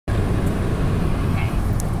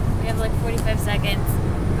like 45 seconds.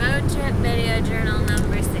 Road trip video journal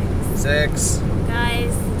number 6. 6.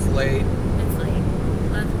 Guys. It's late. It's late.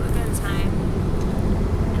 Let's look at the time.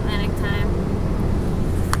 Atlantic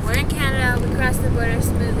time. We're in Canada. We crossed the border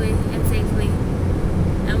smoothly and safely.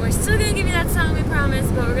 And we're still going to give you that song we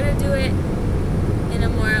promised, but we're going to do it in a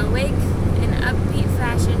more awake and upbeat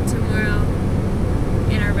fashion tomorrow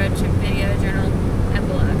in our road trip video journal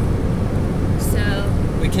epilogue.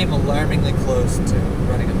 So we came alarmingly close to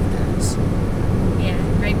running up the pass. Yeah,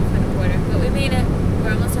 right before the border. But we made it.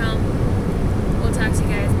 We're almost home. We'll talk to you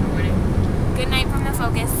guys in the morning. Good night from the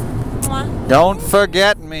Focus. Mwah. Don't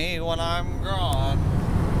forget me.